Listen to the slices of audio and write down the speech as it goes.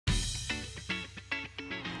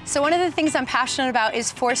So one of the things I'm passionate about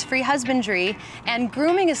is force-free husbandry, and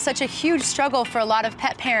grooming is such a huge struggle for a lot of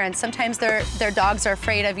pet parents. Sometimes their dogs are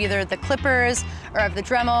afraid of either the clippers or of the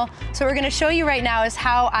Dremel. So what we're gonna show you right now is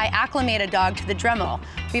how I acclimate a dog to the Dremel.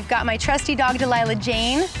 We've got my trusty dog Delilah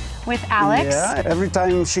Jane with Alex. Yeah, every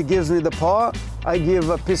time she gives me the paw, I give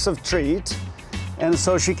a piece of treat. And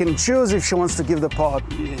so she can choose if she wants to give the paw.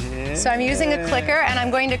 Yeah. So I'm using a clicker, and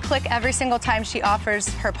I'm going to click every single time she offers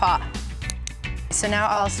her paw. So now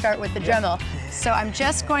I'll start with the Dremel. So I'm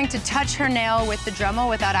just going to touch her nail with the Dremel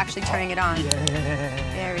without actually turning it on.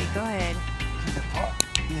 Yeah. Very good. The paw.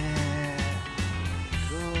 Yeah.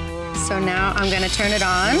 Good. So now I'm going to turn it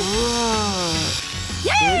on. Good.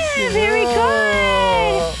 Yeah, very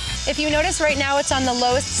good. If you notice right now it's on the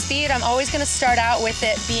lowest speed, I'm always going to start out with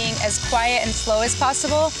it being as quiet and slow as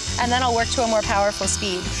possible, and then I'll work to a more powerful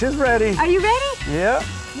speed. She's ready. Are you ready? Yeah.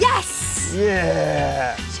 Yes!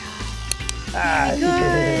 Yeah. Very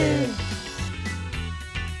good.